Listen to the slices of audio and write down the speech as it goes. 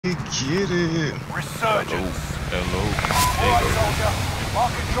Get it. Resurgence. Hello. Alright, soldier.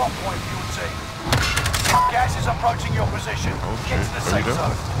 Mark a drop point for your team. Gas is approaching your position. Get to the safe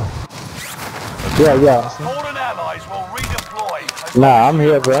zone. Yeah. Fallen allies will redeploy. Nah, I'm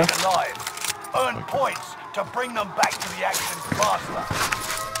here, bro. Alive. Earn points to bring them back to the action faster.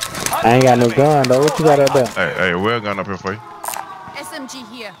 I ain't got no gun though. What you got up there? Hey, well gun up here for you. SMG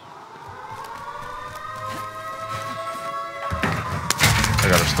here. I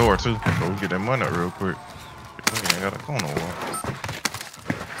got a store too, so we get that money up real quick. We ain't got a corner one.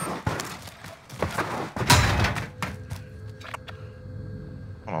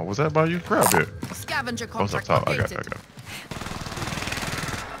 Hold on, was that by you? Grab it. Scavenger Oh, it's up contract top. I got located. it.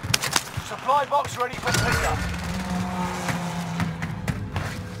 Supply box ready for pickup.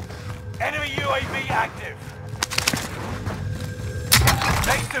 Enemy UAV active.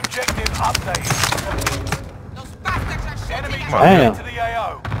 Next objective update. Those bastards are shooting Enemy at Damn. to the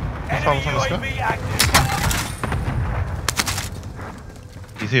AO. That's Enemy all from the UAV active.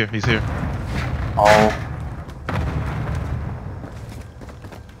 He's here. Oh.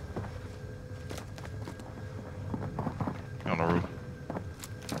 On the roof.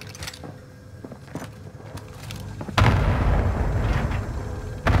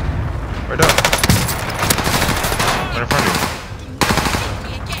 Right up. Right in front of you.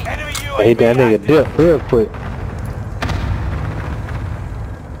 me again. Enemy UAV Hey, that nigga active. dip real quick.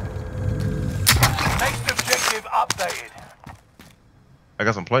 Next objective updated. I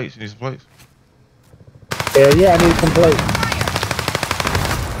got some plates. You need some plates? Hell yeah, I need some plates.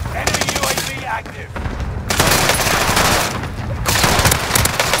 Enemy UAV active.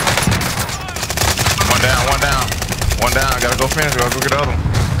 One down. Gotta go finish. Gotta go get the other one.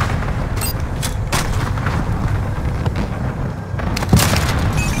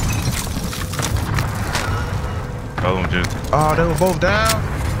 The other one just. Oh, they were both down.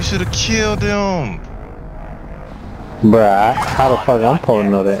 You should have killed them. Bruh, how the fuck I'm supposed to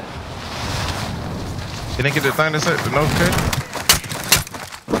know that? You didn't get the thing that said the notification?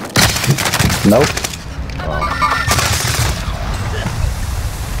 Nope.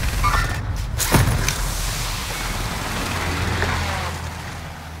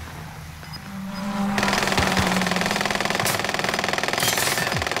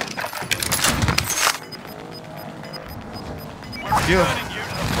 Yeah. Turning you to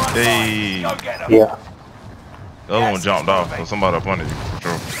the front Hey. line. Go get 'em. Yeah. The other one jumped off, so somebody up under you, for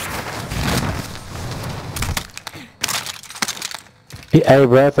sure. Hey,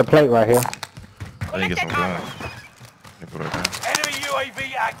 bro, it's a plate right here. I didn't get some guns. Put that down. Enemy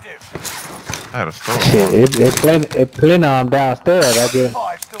UAV active. I had a store. Shit, it plenty of them downstairs. I guess.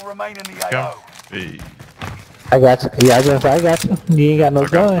 5 still remain in the Yeah. AO. Hey. I got you. Yeah, I got you. You ain't got no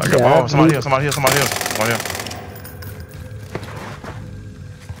gun. I got, Yeah, oh, somebody here.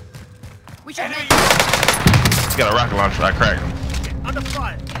 We should Enemy make He got a rocket launcher. I cracked him. under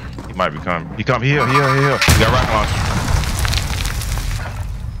fire. He might be coming. He come here. He got a rocket launcher.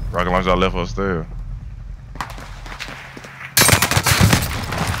 Rocket launcher I left upstairs.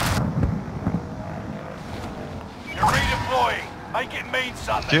 You're redeploying. Make it mean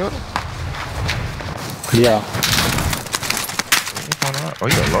something. Killed him? Yeah. Oh,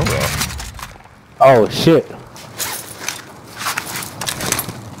 he got low though. Oh shit.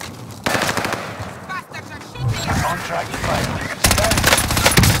 bastards are shooting at Contract failed. contact.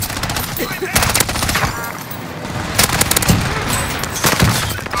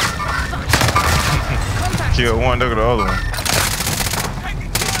 Killed one, look at the other one.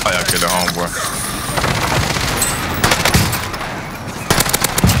 Oh, yeah, I killed the homeboy.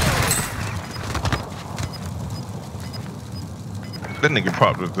 That nigga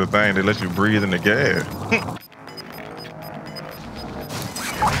popped the thing that lets you breathe in the gas. Here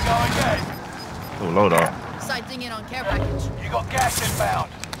we go again. Oh, load off. Sighting in on care package. You got gas inbound.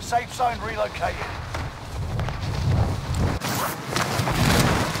 Safe zone relocated.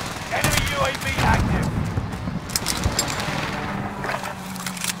 Enemy UAV active.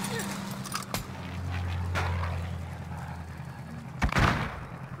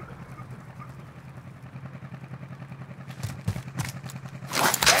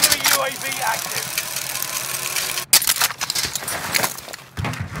 Enemy UAV active.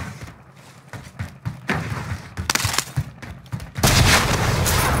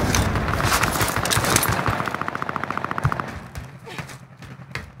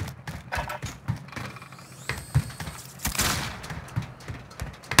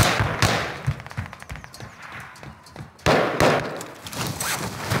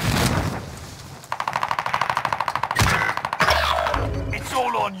 It's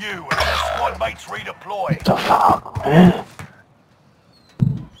all on you as your squad mates redeploy. The fuck, man?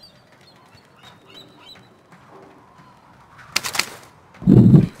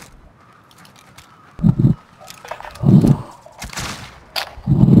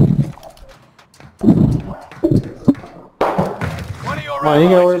 Your Man, you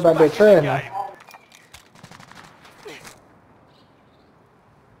ain't gotta worry allies is about that back in the trash game.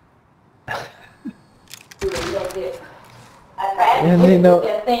 And you know,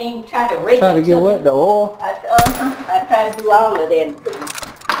 that thing, try to rake trying to it get to what? me. The oil? I tried to do all of that.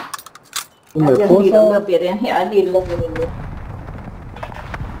 You I may just pour need a little some? bit in here. I need a little bit in there.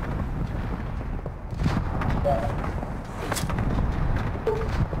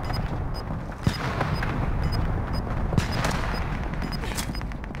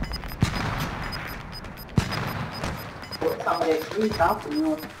 Some of that grease off of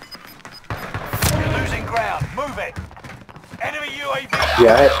you. You're losing ground. Move it. Enemy UAV.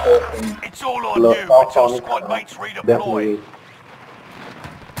 Yeah, I had to It's all on look you off until on it. squad mates redeploy. Definitely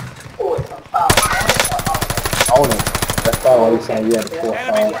Pour some salt. on it. That's why I was saying you had to pour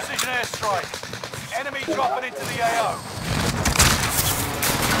Enemy some. precision airstrike. Enemy dropping into the AO.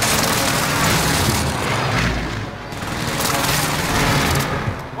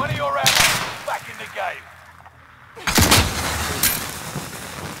 One of your allies back in the game.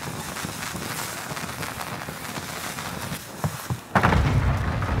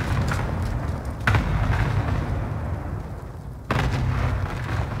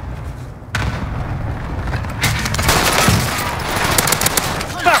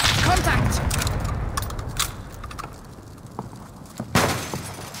 Contact!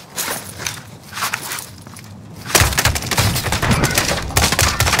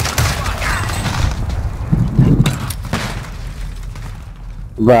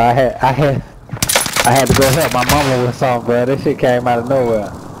 Bro, I had to go help my mama with something, bro. This shit came out of nowhere.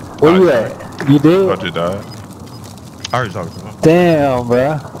 Where you at? You I did? just died. I already talked to him. Damn,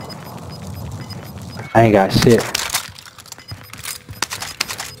 bro. I ain't got shit. Here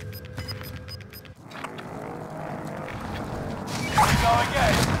we go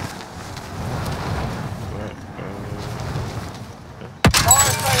again.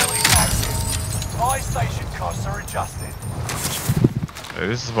 Fire sale is active. Buy station costs are adjusted. Hey,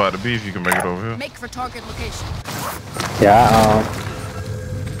 this is about the beef. You can make it over here. Make for target location. Yeah,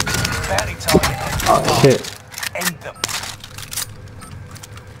 Bounty target. oh shit. End them.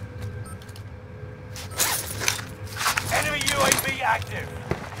 Enemy UAV active.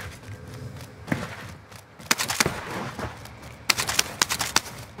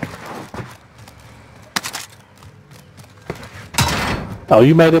 Oh,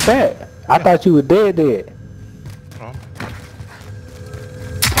 you made it back. I thought you were dead. Oh,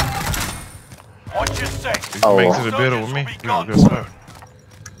 Watch your six. you can make it to the Oh. building with me. Soldiers We will got be good gone stuff.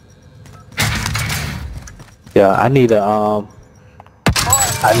 Yeah, I need a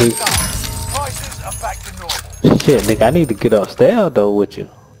I need Prices are back to normal. shit, nigga. I need to get upstairs though with you.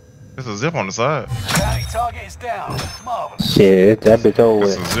 There's a zip on the side. Bounty target is down. Marvelous. Shit, that bitch over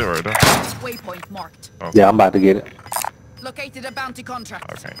There's with. a zip right there. Waypoint marked. Yeah, I'm about to get it. Located a bounty I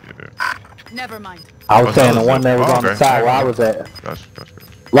contract. can't get it. Never mind. I was Oh, saying that the was one it. that was Oh, on the okay. side where I was at. Gotcha.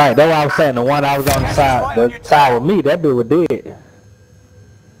 Right, that's what I was saying. The one I was on the side with me, that bitch was dead.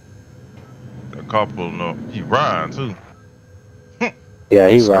 That car pulling up. He riding too. Yeah,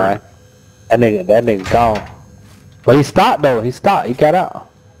 he Sorry. right. That nigga gone. But he stopped though. He stopped. He got out.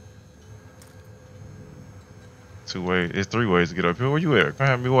 2 ways. It's 3 ways to get up here. Where you at? Come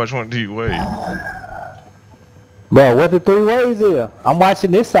have me watch one of these ways. Bro, what the 3 ways is? I'm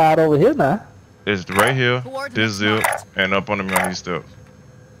watching this side over here now. It's right here, Coordinates this zip, marked. and up under me on these steps.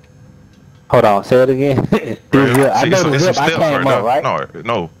 Hold on, say it again. This Right here. zip. I See, know so the it's some zip I steps came right up, there. right?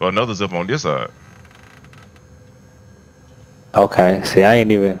 No, another zip on this side. Okay, see, I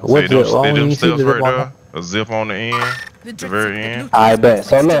ain't even. What See, zip? them, I don't them even see steps the right zip on there, a zip on the end, The the very drift end. I bet.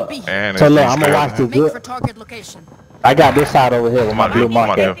 So Next to look. B. And So it's look, these I'm gonna watch stairs the in here. Make for zip. target location. I got this side over here with my Somebody blue here, mark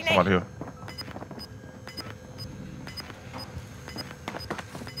somebody at. here, somebody here.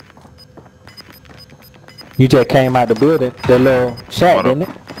 You just came out the building, the little shack, Hold up.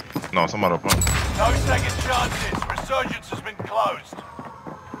 didn't it? No, somebody up on. No second chances. Resurgence has been closed.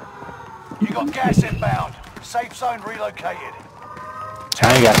 You got gas inbound. Safe zone relocated.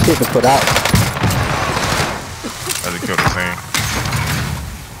 I ain't got shit to put out. I just killed the scene.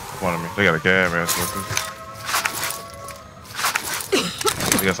 One of me. They got a gas mask too.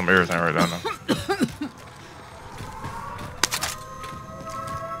 They got some everything right down there.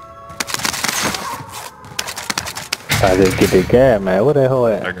 I just get the gas, man. What the hell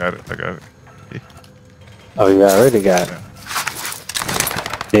I at? got it. Oh, you already got it.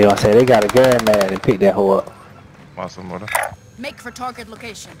 They gonna say they got a gas man and pick that hoe up. Awesome, mother. Make for target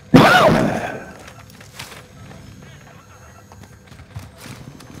location.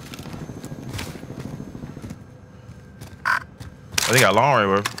 They got long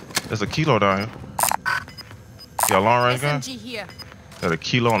range, bro. There's a kilo down here. You got long range gun? SMG here. Got a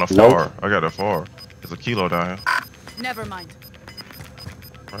kilo on a Nope. far. I got a far. There's a kilo down here. Never mind.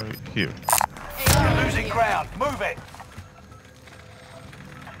 Right here. You're losing ground. Move it.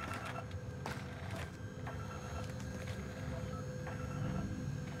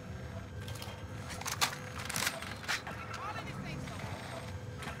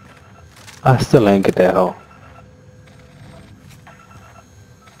 I still ain't get that hoe.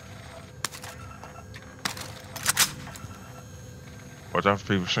 Watch out for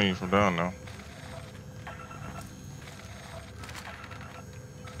people shooting you from down now.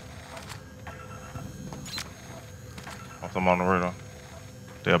 I'm on the radar.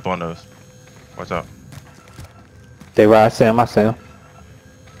 They're up on us. Watch out. They right, I see him, I see him.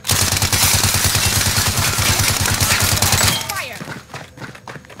 Fire!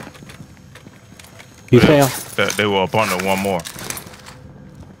 You see him? They were up on the one more.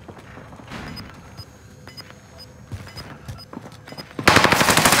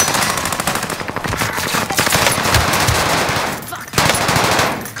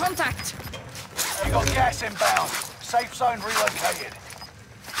 Contact! You got gas inbound. Safe zone relocated.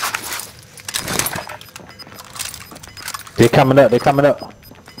 They coming up, they coming up.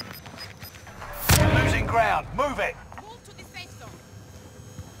 You're losing ground. Move it. Move to the safe zone.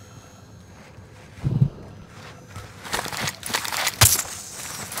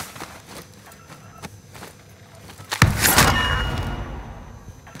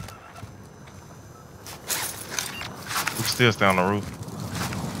 We still stay on the roof.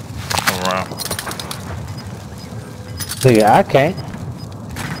 Come around. Nigga, I can't.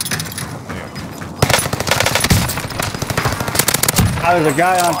 Oh, there's a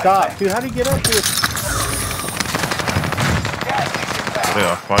guy on top. Dude, how do you get up here? Gas is inbound. They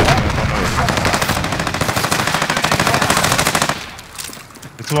are fighting.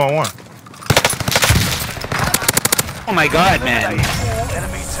 It's 2-on-1. Oh my god, man. All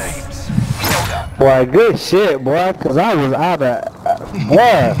enemy teams. Well done. Boy, good shit, boy, cause I was out of,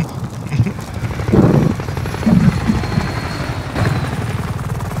 boy.